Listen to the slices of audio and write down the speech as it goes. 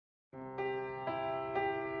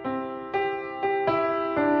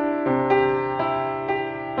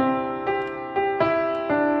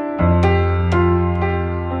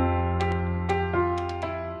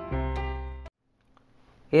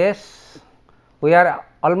Yes, we are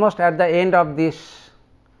almost at the end of this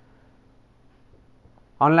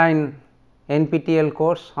online NPTEL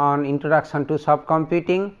course on Introduction to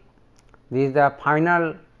Subcomputing. This is the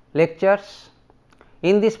final lectures.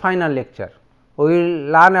 In this final lecture, we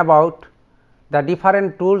will learn about the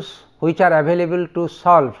different tools which are available to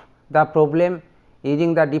solve the problem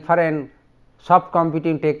using the different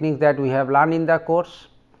subcomputing techniques that we have learned in the course.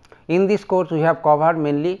 In this course, we have covered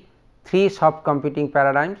mainly 3 subcomputing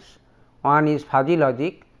paradigms. One is fuzzy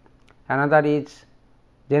logic, another is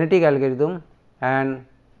genetic algorithm, and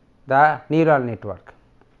the neural network.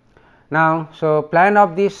 Now, so plan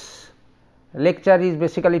of this lecture is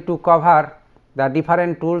basically to cover the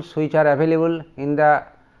different tools which are available in the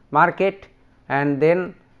market, and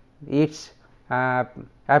then its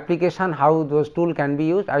application, how those tools can be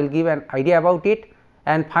used. I will give an idea about it,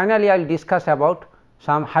 and finally, I will discuss about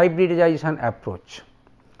some hybridization approach.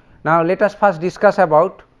 Now, let us first discuss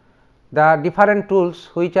about the different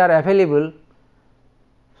tools which are available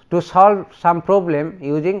to solve some problem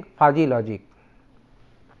using fuzzy logic.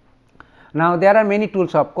 Now, there are many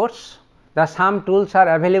tools, of course. The some tools are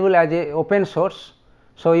available as a open source.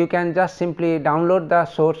 So, you can just simply download the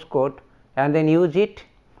source code and then use it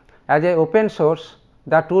as a open source.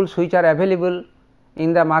 The tools which are available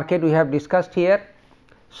in the market we have discussed here.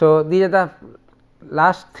 So, these are the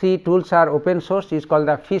last 3 tools are open source, is called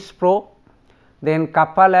the Fish Pro, then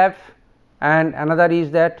Kappa Lab, and another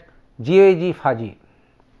is that GeoEG Fuzzy.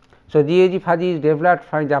 So, GeoEG Fuzzy is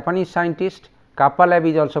developed by Japanese scientist, Kappa Lab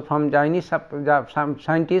is also from Chinese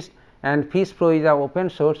scientist, and Fish Pro is the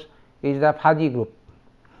open source, is the fuzzy group.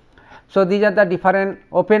 So, these are the different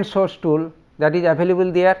open source tool that is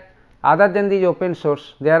available there. Other than these open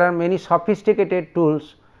source, there are many sophisticated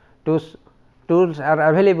tools are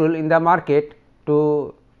available in the market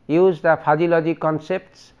to use the fuzzy logic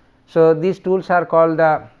concepts. So, these tools are called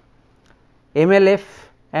the MLF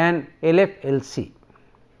and LFLC.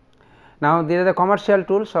 Now, these are the commercial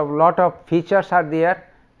tools, of lot of features are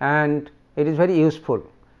there and it is very useful.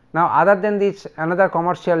 Now, other than this, another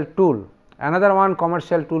commercial tool, another one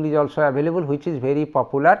commercial tool is also available, which is very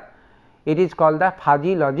popular. It is called the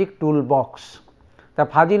fuzzy logic toolbox. The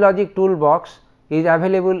fuzzy logic toolbox is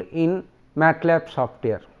available in MATLAB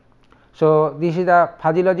software. So, this is the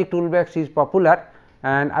fuzzy logic toolbox is popular,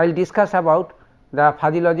 and I will discuss about the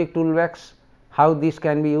fuzzy logic toolbox, how this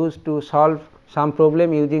can be used to solve some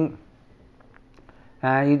problem using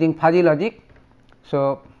fuzzy logic.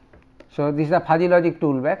 So, this is the fuzzy logic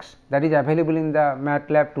toolbox that is available in the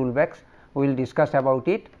MATLAB toolbox. We will discuss about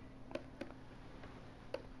it.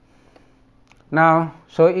 Now,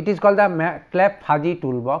 so it is called the MATLAB fuzzy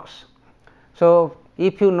toolbox. So,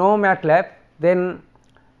 if you know MATLAB, then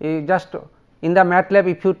just in the MATLAB,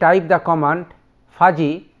 if you type the command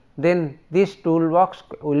fuzzy, then this toolbox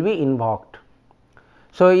will be invoked.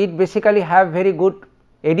 So, it basically have very good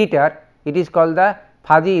editor. It is called the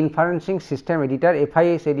fuzzy inferencing system editor,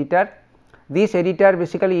 FIS editor. This editor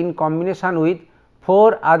basically in combination with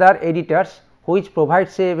 4 other editors, which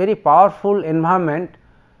provides a very powerful environment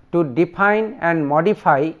to define and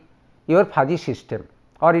modify your fuzzy system,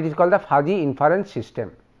 or it is called the fuzzy inference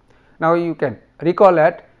system. Now, you can recall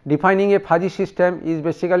that defining a fuzzy system is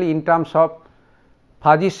basically in terms of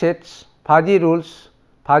fuzzy sets, fuzzy rules,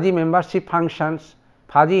 fuzzy membership functions,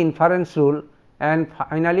 fuzzy inference rule, and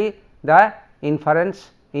finally, the inference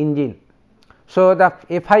engine. So, the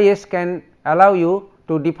FIS can allow you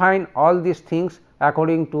to define all these things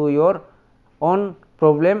according to your own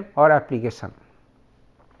problem or application.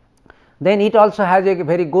 Then it also has a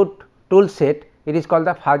very good tool set, it is called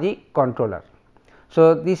the fuzzy controller.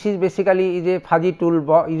 So, this is basically is a fuzzy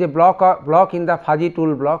toolbox, is a block in the fuzzy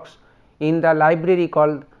toolbox in the library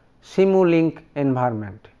called Simulink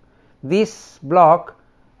environment. This block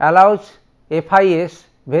allows FIS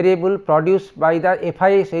variable produced by the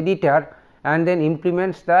FIS editor and then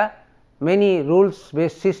implements the many rules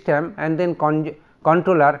based system, and then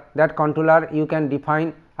controller, that controller you can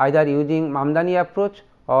define either using Mamdani approach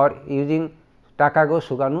or using Takago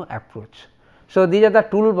Sugano approach. So, these are the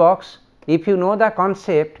toolbox. If you know the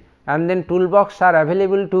concept and then toolbox are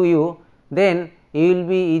available to you, then you will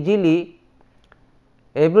be easily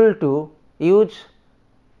able to use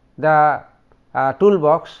the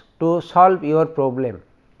toolbox to solve your problem.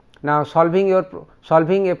 Now, solving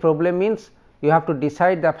a problem means you have to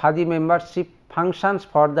decide the fuzzy membership functions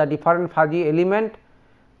for the different fuzzy element,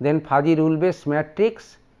 then fuzzy rule based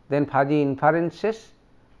matrix, then fuzzy inferences,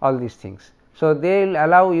 all these things. So, they will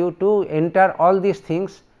allow you to enter all these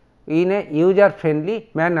things in a user friendly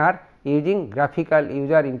manner using graphical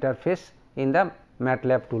user interface in the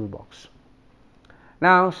MATLAB toolbox.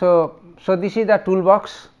 Now, so this is the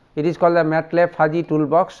toolbox, it is called the MATLAB fuzzy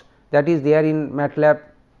toolbox, that is there in MATLAB,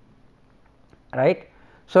 right.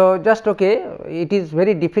 So, just okay, it is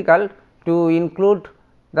very difficult to include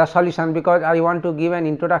the solution, because I want to give an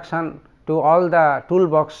introduction to all the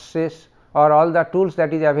toolboxes or all the tools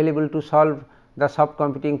that is available to solve the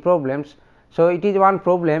subcomputing problems. So, it is one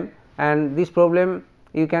problem, and this problem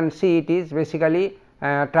you can see it is basically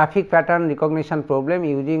traffic pattern recognition problem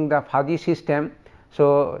using the fuzzy system.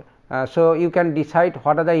 So, so you can decide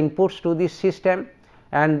what are the inputs to this system,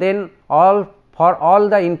 and then for all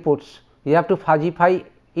the inputs you have to fuzzify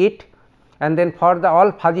it, and then for the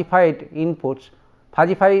all fuzzified inputs,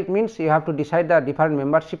 fuzzify means you have to decide the different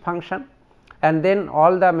membership function, and then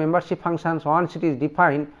all the membership functions, once it is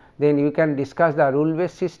defined, then you can discuss the rule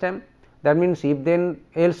based system. That means if then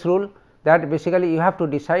else rule, that basically you have to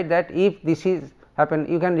decide that if this is happen,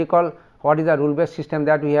 you can recall what is the rule based system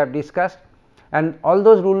that we have discussed, and all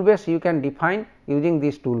those rule based you can define using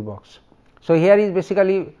this toolbox. So, here is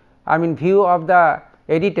basically I mean view of the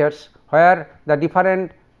editors, where the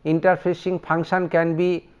different interfacing function can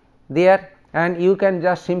be there, and you can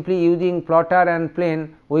just simply using plotter and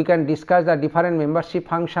plane we can discuss the different membership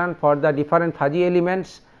function for the different fuzzy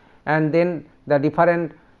elements, and then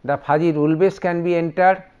the fuzzy rule base can be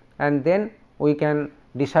entered, and then we can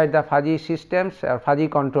decide the fuzzy systems or fuzzy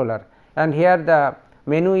controller. And here the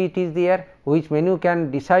menu it is there, which menu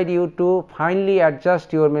can decide you to finally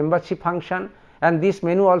adjust your membership function, and this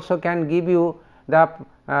menu also can give you the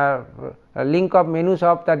link of menus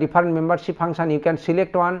of the different membership function. You can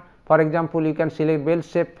select one, for example, you can select bell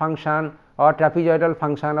shape function or trapezoidal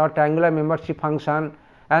function or triangular membership function,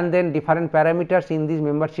 and then different parameters in these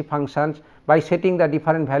membership functions by setting the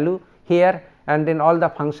different value here, and then all the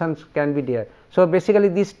functions can be there. So, basically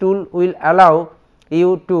this tool will allow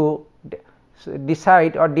you to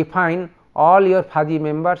decide or define all your fuzzy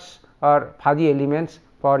members or fuzzy elements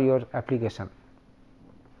for your application.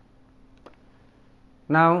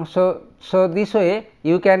 Now, so this way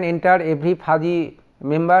you can enter every fuzzy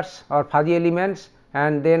members or fuzzy elements,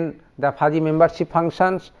 and then the fuzzy membership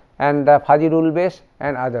functions and the fuzzy rule base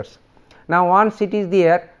and others. Now, once it is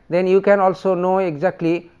there, then you can also know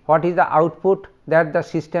exactly what is the output that the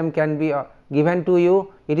system can be given to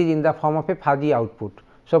you. It is in the form of a fuzzy output.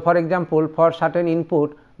 So, for example, for certain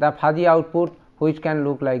input the fuzzy output which can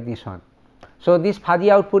look like this one. So, this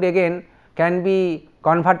fuzzy output again can be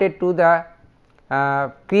converted to the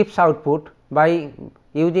crisp output by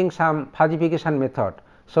using some fuzzification method.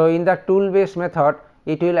 So, in the tool based method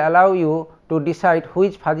it will allow you to decide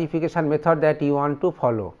which fuzzification method that you want to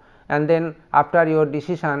follow, and then after your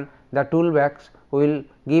decision the toolbox will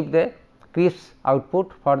give the crisp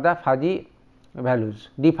output for the fuzzy values,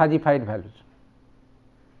 defuzzified values.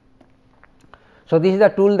 So, this is the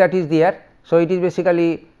tool that is there. So, it is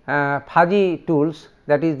basically fuzzy tools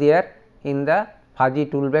that is there in the fuzzy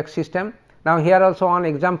toolbox system. Now, here also one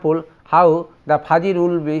example how the fuzzy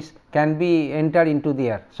rule base can be entered into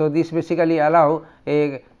there. So, this basically allow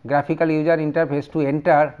a graphical user interface to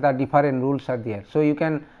enter the different rules are there. So, you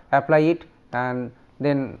can apply it, and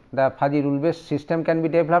then the fuzzy rule based system can be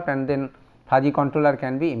developed, and then fuzzy controller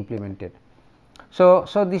can be implemented. So,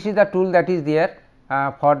 this is the tool that is there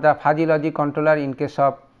for the fuzzy logic controller in case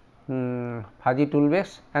of fuzzy tool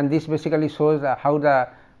base, and this basically shows how the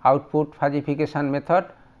output fuzzification method,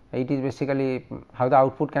 it is basically how the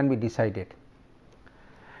output can be decided.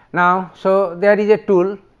 Now, so there is a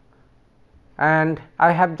tool, and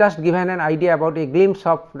I have just given an idea about a glimpse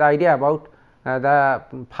of the idea about the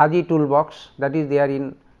fuzzy toolbox that is there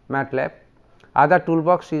in MATLAB. Other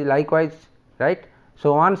toolbox is likewise, right.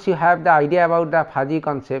 So, once you have the idea about the fuzzy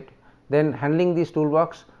concept, then handling this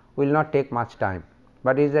toolbox will not take much time,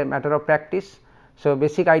 but it is a matter of practice. So,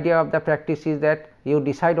 basic idea of the practice is that you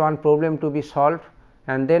decide one problem to be solved,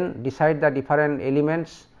 and then decide the different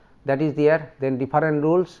elements that is there, then different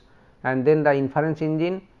rules, and then the inference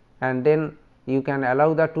engine, and then you can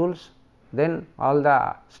allow the tools, then all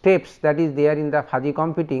the steps that is there in the fuzzy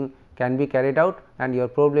computing can be carried out, and your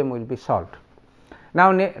problem will be solved.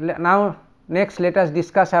 Now, next let us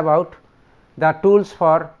discuss about the tools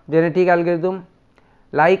for genetic algorithm.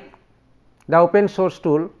 Like the open source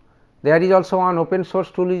tool, there is also one open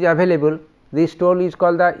source tool is available. This tool is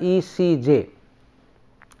called the ECJ.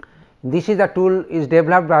 This is the tool is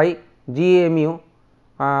developed by GAMU,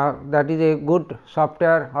 that is a good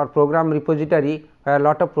software or program repository where a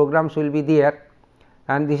lot of programs will be there,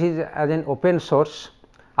 and this is as an open source.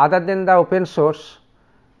 Other than the open source,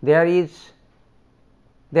 there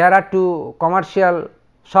are two commercial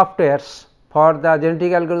softwares for the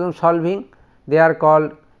genetic algorithm solving. They are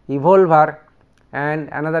called Evolver and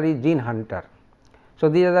another is Gene Hunter. So,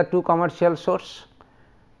 these are the two commercial source.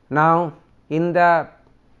 Now, in the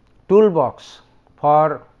toolbox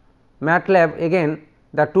for MATLAB, again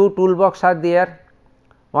the two toolbox are there.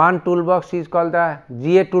 One toolbox is called the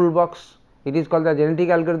GA toolbox, it is called the genetic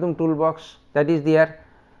algorithm toolbox, that is there,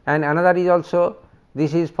 and another is also,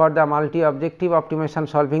 this is for the multi objective optimization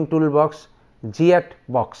solving toolbox, G8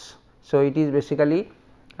 box. So, it is basically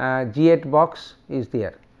G8 box is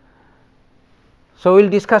there. So, we will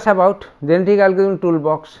discuss about genetic algorithm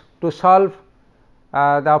toolbox to solve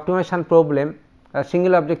the optimization problem, a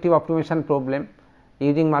single objective optimization problem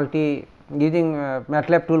using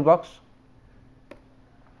MATLAB toolbox.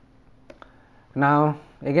 Now,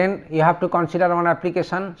 again you have to consider one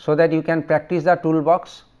application so that you can practice the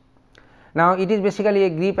toolbox. Now, it is basically a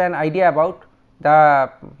grip and idea about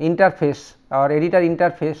the interface or editor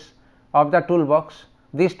interface of the toolbox.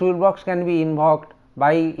 This toolbox can be invoked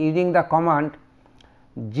by using the command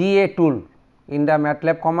GA tool in the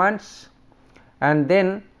MATLAB commands, and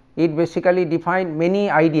then it basically define many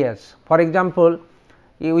ideas. For example,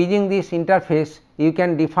 using this interface you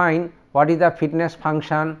can define what is the fitness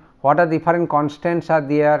function, what are the different constants are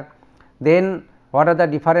there, then what are the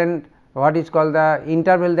different, what is called the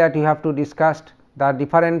interval that you have to discuss, the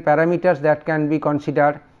different parameters that can be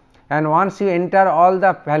considered, and once you enter all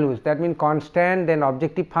the values, that means constant, then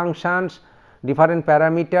objective functions, different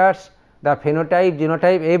parameters, the phenotype,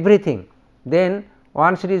 genotype, everything, then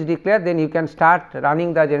once it is declared, then you can start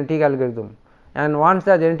running the genetic algorithm, and once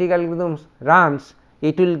the genetic algorithm runs,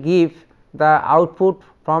 it will give the output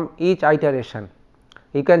from each iteration.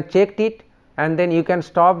 You can check it and then you can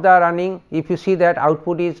stop the running. If you see that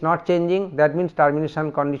output is not changing, that means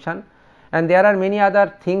termination condition, and there are many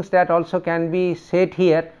other things that also can be set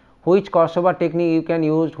here, which crossover technique you can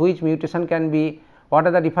use, which mutation can be, what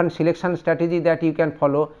are the different selection strategy that you can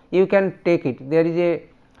follow, you can take it. There is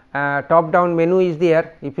a top down menu is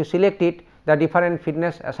there, if you select it, the different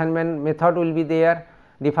fitness assignment method will be there,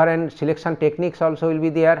 different selection techniques also will be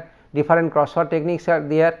there, different crossword techniques are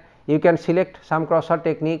there. You can select some crossword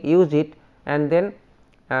technique, use it, and then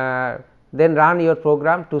run your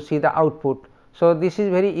program to see the output. So, this is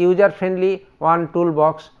very user friendly one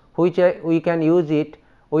toolbox, which we can use it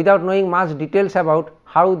without knowing much details about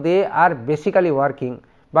how they are basically working,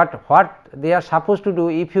 but what they are supposed to do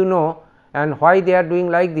if you know, and why they are doing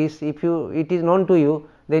like this, if you it is known to you,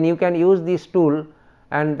 then you can use this tool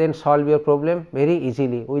and then solve your problem very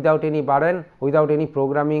easily without any burden, without any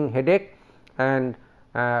programming headache, and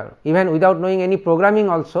even without knowing any programming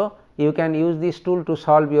also you can use this tool to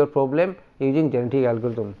solve your problem using genetic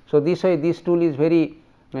algorithm. So, this way this tool is very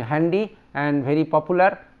handy and very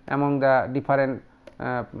popular among the different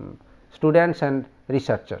students and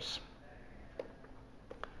researchers.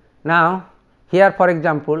 Now, here for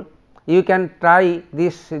example, you can try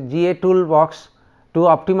this GA toolbox to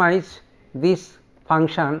optimize this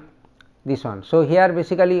function, this one. So, here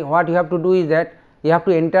basically what you have to do is that you have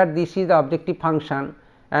to enter this is the objective function,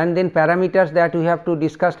 and then parameters that we have to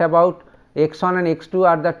discuss about x1 and x2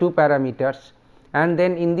 are the two parameters, and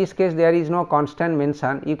then in this case there is no constant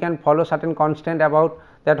mention. You can follow certain constant about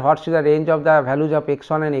that what is the range of the values of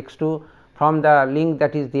x1 and x2 from the link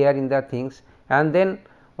that is there in the things, and then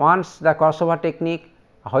once the crossover technique,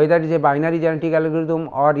 whether it is a binary genetic algorithm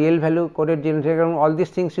or real value coded genetic algorithm, all these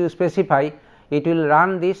things you specify, it will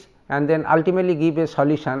run this and then ultimately give a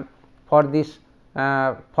solution for this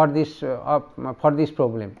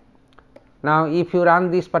problem. Now, if you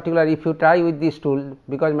run this particular, if you try with this tool,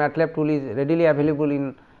 because MATLAB tool is readily available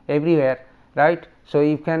in everywhere, right. So,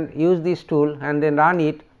 you can use this tool and then run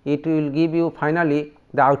it, it will give you finally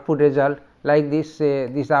the output result like this,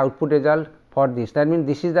 this is the output result for this. That means,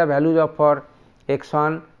 this is the values of for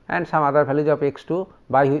x1 and some other values of x2,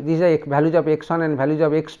 by these are values of x1 and values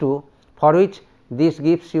of x2, for which this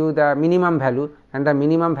gives you the minimum value, and the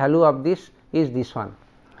minimum value of this is this one.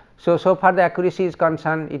 So, so far the accuracy is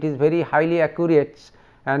concerned, it is very highly accurate,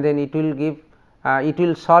 and then it will give it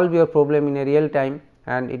will solve your problem in a real time,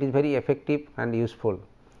 and it is very effective and useful.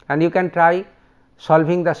 And you can try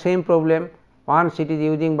solving the same problem once it is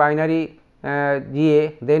using binary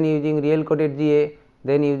GA, then using real coded GA,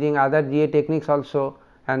 then using other GA techniques also,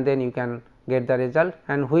 and then you can get the result,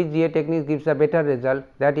 and which GA technique gives a better result,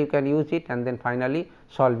 that you can use it and then finally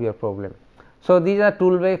solve your problem. So, these are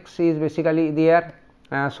toolbox is basically there.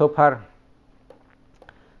 So far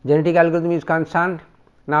genetic algorithm is concerned.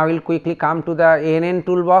 Now, we will quickly come to the ANN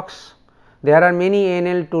toolbox. There are many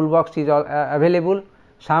ANN toolbox is available,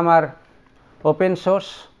 some are open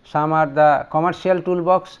source, some are the commercial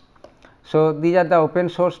toolbox. So, these are the open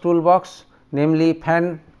source toolbox, namely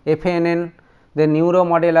FANN, then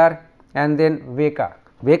Neuromodeler, and then Veka.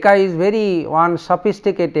 VECA is very one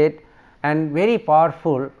sophisticated and very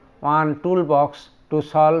powerful one toolbox to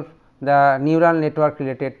solve the neural network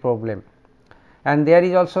related problem. And there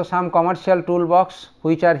is also some commercial toolbox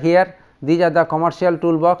which are here. These are the commercial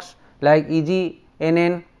toolbox like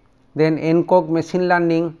EGNN, then ENCOG machine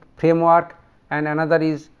learning framework, and another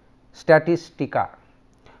is Statistica.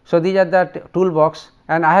 So, these are the toolbox,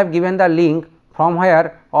 and I have given the link from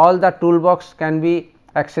where all the toolbox can be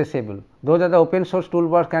accessible. Those are the open source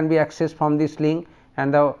toolbox can be accessed from this link,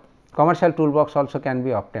 and the commercial toolbox also can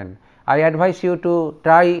be obtained. I advise you to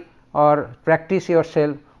try or practice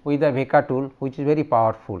yourself with the VECA tool, which is very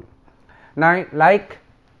powerful. Now, like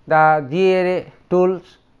the GAA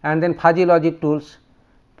tools and then fuzzy logic tools,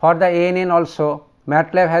 for the ANN also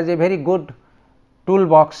MATLAB has a very good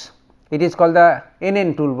toolbox. It is called the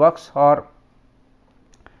NN toolbox or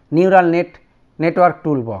neural network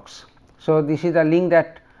toolbox. So, this is the link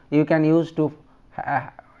that you can use to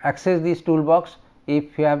access this toolbox.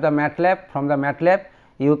 If you have the MATLAB, from the MATLAB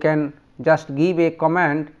you can just give a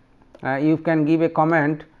command,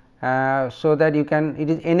 so that you can, it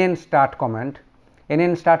is NN start command.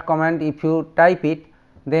 NN start command, if you type it,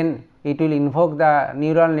 then it will invoke the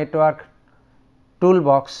neural network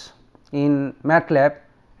toolbox in MATLAB,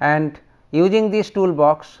 and using this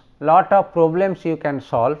toolbox lot of problems you can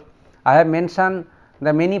solve. I have mentioned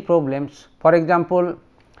the many problems. For example,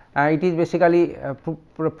 it is basically a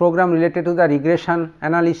program related to the regression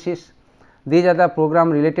analysis. These are the program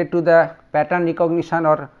related to the pattern recognition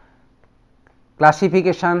or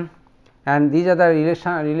classification, and these are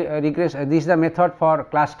the this is the method for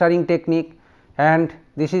clustering technique, and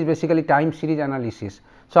this is basically time series analysis.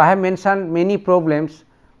 So, I have mentioned many problems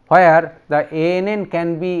where the ANN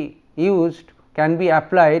can be used, can be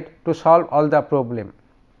applied to solve all the problem.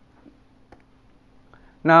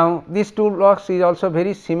 Now, this toolbox is also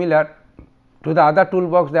very similar to the other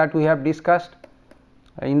toolbox that we have discussed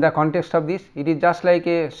in the context of this. It is just like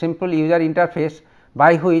a simple user interface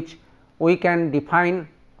by which we can define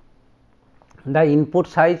the input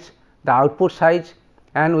size, the output size,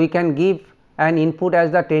 and we can give an input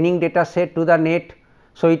as the training data set to the net.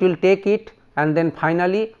 So, it will take it and then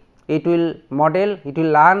finally, it will model, it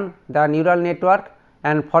will learn the neural network,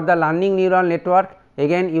 and for the learning neural network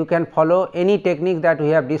again you can follow any technique that we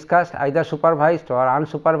have discussed, either supervised or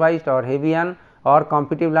unsupervised or Hebbian or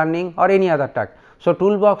competitive learning or any other type. So,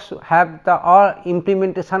 toolbox have the all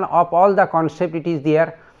implementation of all the concept, it is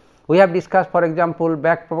there. We have discussed, for example,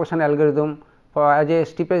 back propagation algorithm for as a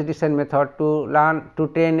steepest descent method to learn to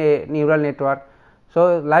train a neural network.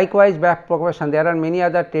 So, likewise back propagation, there are many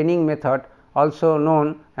other training method also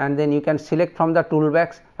known, and then you can select from the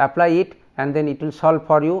toolbox, apply it, and then it will solve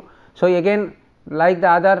for you. So, again like the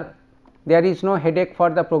other, there is no headache for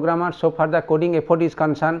the programmer. So far the coding effort is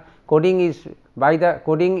concerned, coding is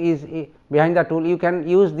behind the tool. You can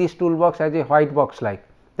use this toolbox as a white box like,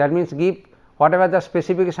 that means give whatever the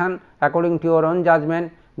specification according to your own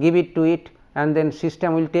judgment, give it to it, and then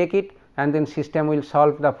system will take it, and then system will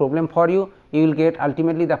solve the problem for you. You will get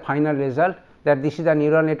ultimately the final result, that this is the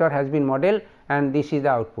neural network has been modeled and this is the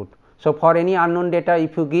output. So, for any unknown data,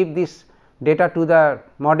 if you give this data to the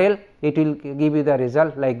model, it will give you the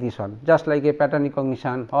result like this one, just like a pattern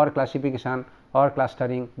recognition or classification or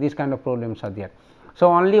clustering, these kind of problems are there.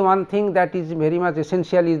 So, only one thing that is very much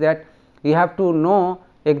essential is that you have to know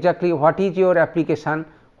exactly what is your application,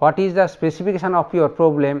 what is the specification of your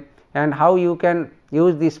problem, and how you can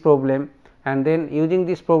use this problem, and then using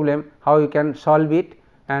this problem how you can solve it,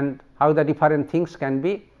 and how the different things can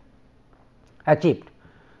be achieved.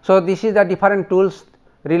 So, this is the different tools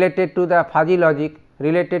related to the fuzzy logic,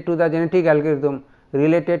 related to the genetic algorithm,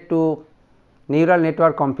 related to neural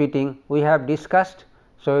network computing we have discussed.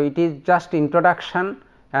 So, it is just introduction,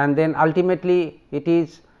 and then ultimately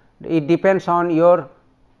it depends on your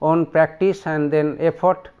own practice and then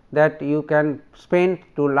effort that you can spend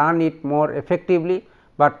to learn it more effectively,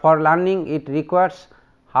 but for learning it requires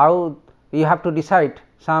how you have to decide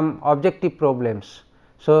some objective problems.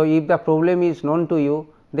 So, if the problem is known to you,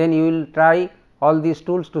 then you will try all these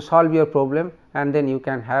tools to solve your problem, and then you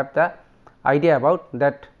can have the idea about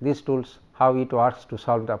that these tools how it works to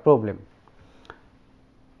solve the problem.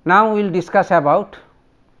 Now, we will discuss about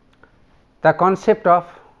the concept of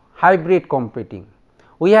hybrid computing.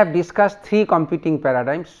 We have discussed three computing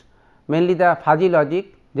paradigms, mainly the fuzzy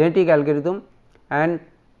logic, genetic algorithm, and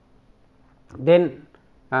then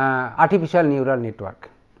artificial neural network.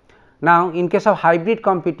 Now, in case of hybrid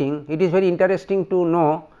computing, it is very interesting to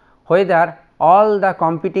know whether all the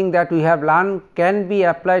computing that we have learned can be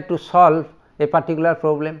applied to solve a particular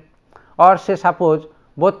problem, or say suppose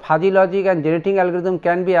both fuzzy logic and genetic algorithm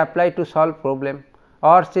can be applied to solve problem,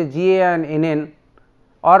 or say GA and NN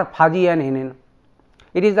or fuzzy and NN.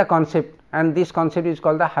 It is the concept, and this concept is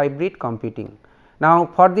called the hybrid computing. Now,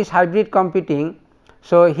 for this hybrid computing,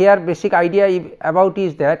 so here basic idea about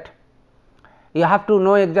is that you have to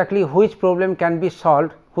know exactly which problem can be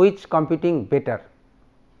solved, which computing better.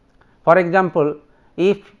 For example,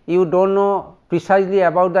 if you do not know precisely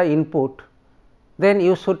about the input, then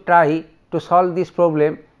you should try to solve this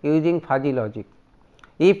problem using fuzzy logic.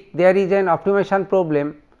 If there is an optimization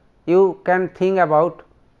problem, you can think about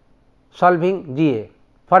solving GA.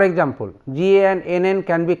 For example, GA and NN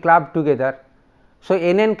can be clubbed together. So,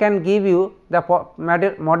 NN can give you the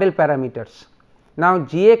model parameters. Now,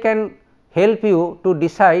 GA can help you to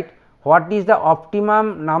decide what is the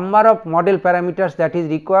optimum number of model parameters that is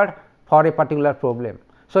required for a particular problem.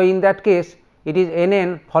 So, in that case it is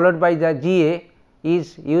NN followed by the GA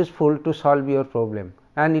is useful to solve your problem,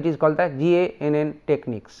 and it is called the GA NN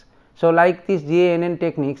techniques. So, like this GA NN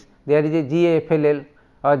techniques, there is a GA FLL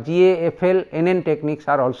or GA FL NN techniques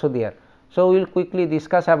are also there. So, we will quickly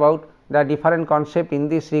discuss about the different concept in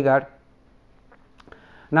this regard.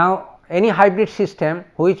 Now, any hybrid system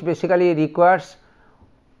which basically requires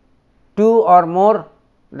two or more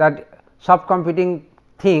that subcomputing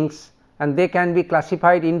things, and they can be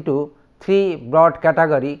classified into three broad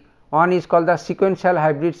category. One is called the sequential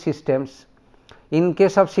hybrid systems. In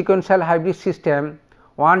case of sequential hybrid system,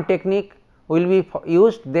 one technique will be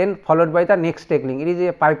used, then followed by the next technique. It is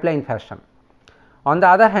a pipeline fashion. On the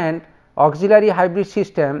other hand, auxiliary hybrid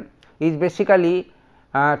system is basically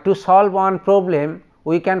to solve one problem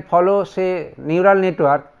we can follow say neural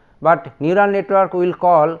network, but neural network will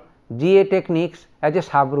call GA techniques as a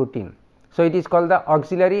subroutine. So, it is called the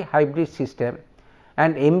auxiliary hybrid system,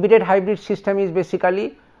 and embedded hybrid system is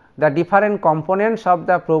basically the different components of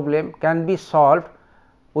the problem can be solved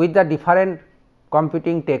with the different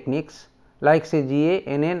computing techniques like say GA,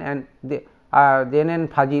 NN and the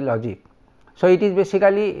NN fuzzy logic. So, it is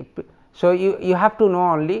basically, so you have to know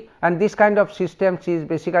only, and this kind of systems is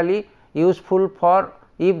basically useful for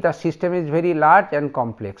if the system is very large and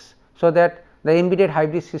complex. So, that the embedded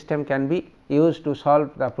hybrid system can be used to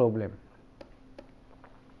solve the problem.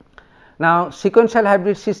 Now, sequential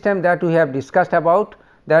hybrid system that we have discussed about,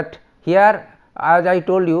 that here as I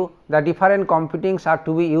told you the different computings are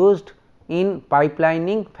to be used in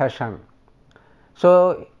pipelining fashion.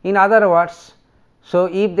 So, in other words, so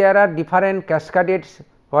if there are different cascaded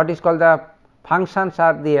what is called the functions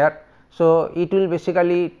are there, so it will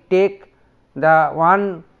basically take the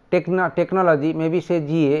one technology maybe say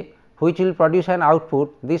GA, which will produce an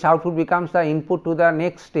output, this output becomes the input to the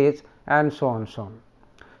next stage and so on so on.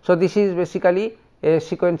 So, this is basically a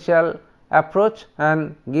sequential approach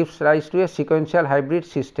and gives rise to a sequential hybrid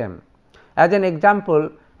system. As an example,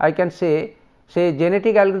 I can say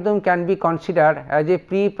genetic algorithm can be considered as a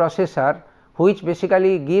pre-processor which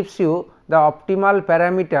basically gives you the optimal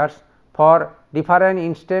parameters for different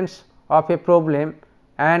instance of a problem,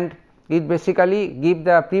 and it basically give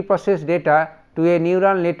the pre-processed data to a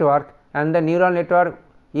neural network, and the neural network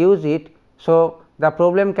use it. So, the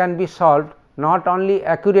problem can be solved not only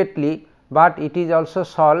accurately, but it is also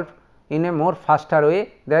solved in a more faster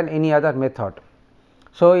way than any other method.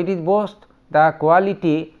 So, it is both the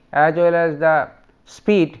quality as well as the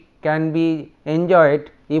speed can be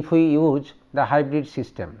enjoyed if we use the hybrid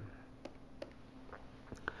system.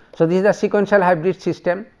 So, this is the sequential hybrid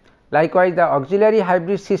system. Likewise, the auxiliary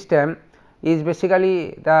hybrid system is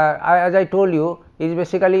basically the as I told you is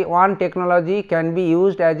basically one technology can be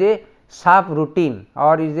used as a subroutine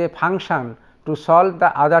or is a function to solve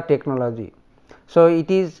the other technology. So,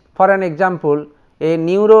 it is for an example a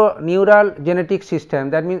neural genetic system,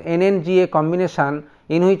 that means NN-GA combination,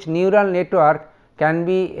 in which neural network can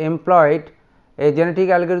be employed a genetic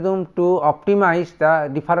algorithm to optimize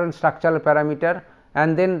the different structural parameter,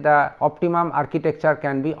 and then the optimum architecture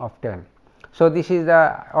can be obtained. So, this is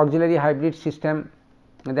the auxiliary hybrid system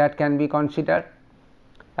that can be considered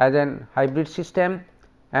as an hybrid system.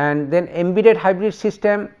 And then embedded hybrid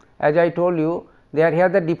system, as I told you, there here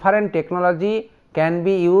the different technology can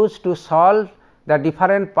be used to solve the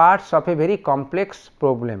different parts of a very complex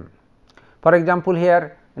problem. For example,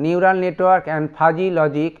 here neural network and fuzzy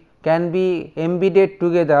logic can be embedded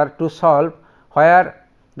together to solve, where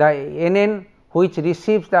the NN which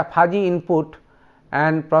receives the fuzzy input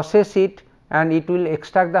and process it, and it will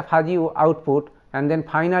extract the fuzzy output, and then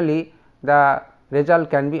finally the result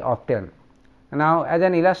can be obtained. Now, as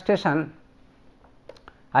an illustration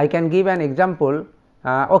I can give an example.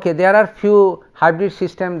 Okay, there are few hybrid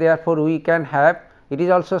system, therefore, we can have, it is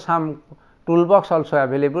also some toolbox also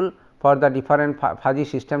available for the different fuzzy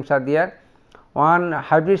systems are there. one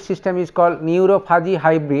hybrid system is called neuro-fuzzy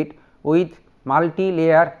hybrid with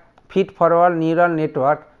multi-layer feed-forward neural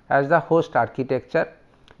network as the host architecture.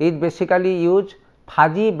 It basically use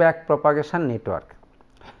fuzzy back propagation network.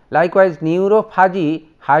 Likewise, neuro-fuzzy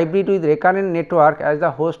hybrid with recurrent network as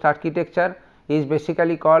the host architecture is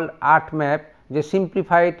basically called ArtMap, the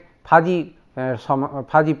simplified fuzzy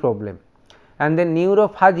problem. And then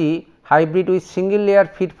neuro-fuzzy hybrid with single layer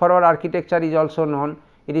feed forward architecture is also known.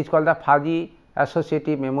 It is called the fuzzy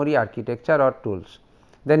associative memory architecture or tools.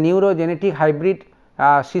 The neurogenetic hybrid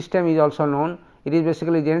system is also known. It is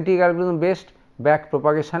basically genetic algorithm based back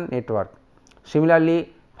propagation network.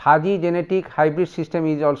 Similarly, fuzzy genetic hybrid system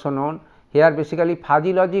is also known. Here basically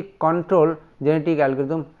fuzzy logic control genetic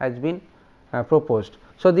algorithm has been proposed.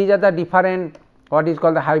 So, these are the different what is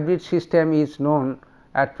called the hybrid system is known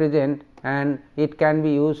at present, and it can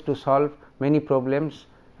be used to solve many problems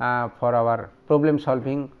for our problem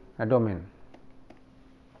solving domain.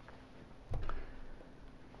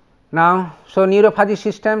 Now, so neuro-fuzzy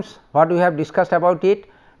systems, what we have discussed about it.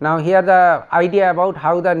 Now, here the idea about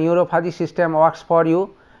how the neuro-fuzzy system works for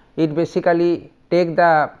you. It basically take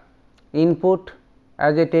the input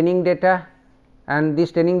as a training data, and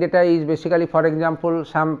this training data is basically, for example,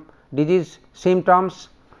 some disease symptoms.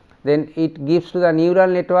 Then it gives to the neural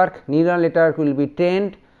network will be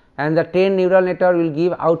trained, and the trained neural network will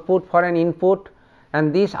give output for an input,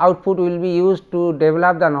 and this output will be used to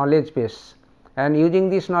develop the knowledge base, and using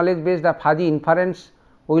this knowledge base the fuzzy inference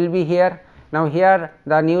will be here. Now, here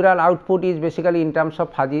the neural output is basically in terms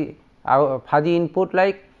of fuzzy input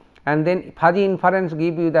like, and then fuzzy inference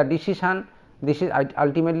give you the decision. This is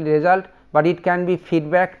ultimately result, but it can be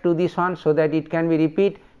feedback to this one, so that it can be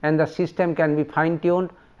repeat and the system can be fine tuned,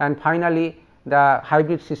 and finally the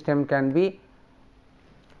hybrid system can be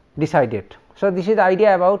decided. So, this is the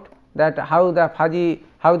idea about that how the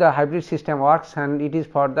hybrid system works, and it is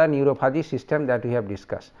for the neuro-fuzzy system that we have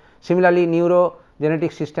discussed. Similarly,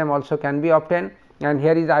 neurogenetic system also can be obtained, and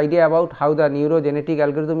here is the idea about how the neurogenetic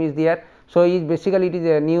algorithm is there. So, basically it is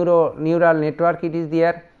a neural network it is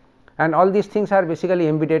there, and all these things are basically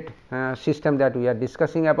embedded system that we are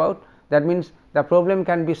discussing about. That means, the problem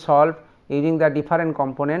can be solved using the different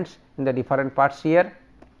components in the different parts here.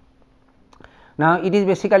 Now, it is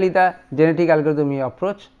basically the genetic algorithm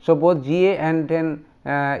approach. So, both GA and then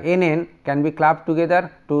NN can be clubbed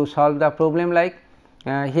together to solve the problem like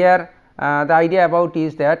here the idea about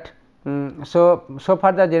is that so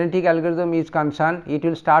far the genetic algorithm is concerned, it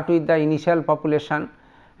will start with the initial population,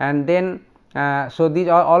 and then so these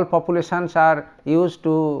all populations are used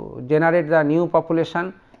to generate the new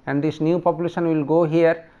population, and this new population will go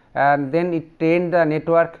here, and then it train the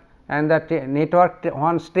network, and the network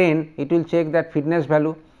once trained it will check that fitness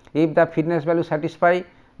value. If the fitness value satisfy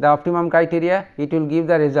the optimum criteria, it will give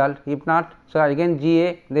the result. If not, so again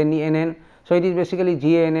GA then NN. So, it is basically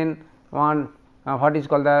GA NN one what is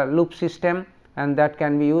called the loop system, and that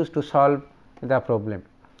can be used to solve the problem.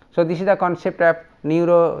 So, this is the concept of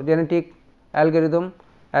neurogenetic algorithm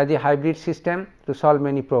as a hybrid system to solve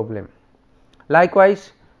many problem.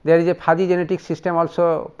 Likewise, there is a fuzzy genetic system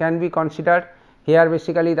also can be considered. Here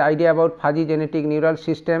basically the idea about fuzzy genetic neural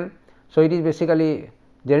system. So, it is basically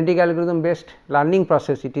genetic algorithm based learning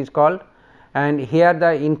process it is called, and here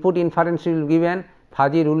the input inference will be given,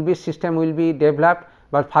 fuzzy rule based system will be developed,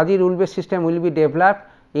 but fuzzy rule based system will be developed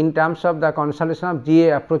in terms of the consolidation of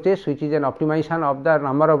GA approaches, which is an optimization of the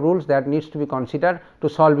number of rules that needs to be considered to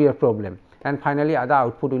solve your problem, and finally other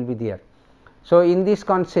output will be there. So, in this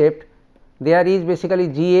concept there is basically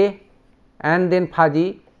GA and then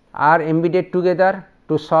fuzzy are embedded together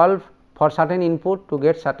to solve for certain input to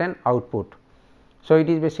get certain output. So, it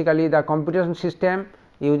is basically the computation system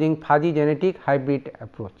using fuzzy genetic hybrid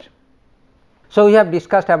approach. So, we have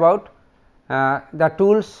discussed about the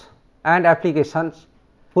tools and applications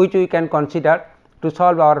which we can consider to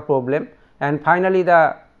solve our problem, and finally,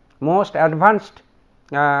 the most advanced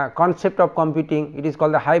concept of computing, it is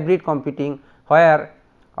called the hybrid computing, where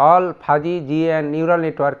all fuzzy, GA and neural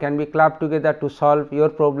network can be clubbed together to solve your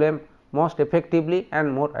problem most effectively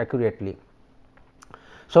and more accurately.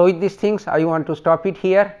 So, with these things I want to stop it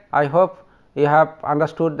here. I hope you have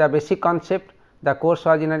understood the basic concept. The course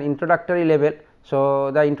was in an introductory level.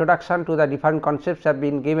 So, the introduction to the different concepts have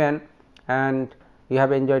been given, and you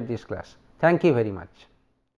have enjoyed this class. Thank you very much.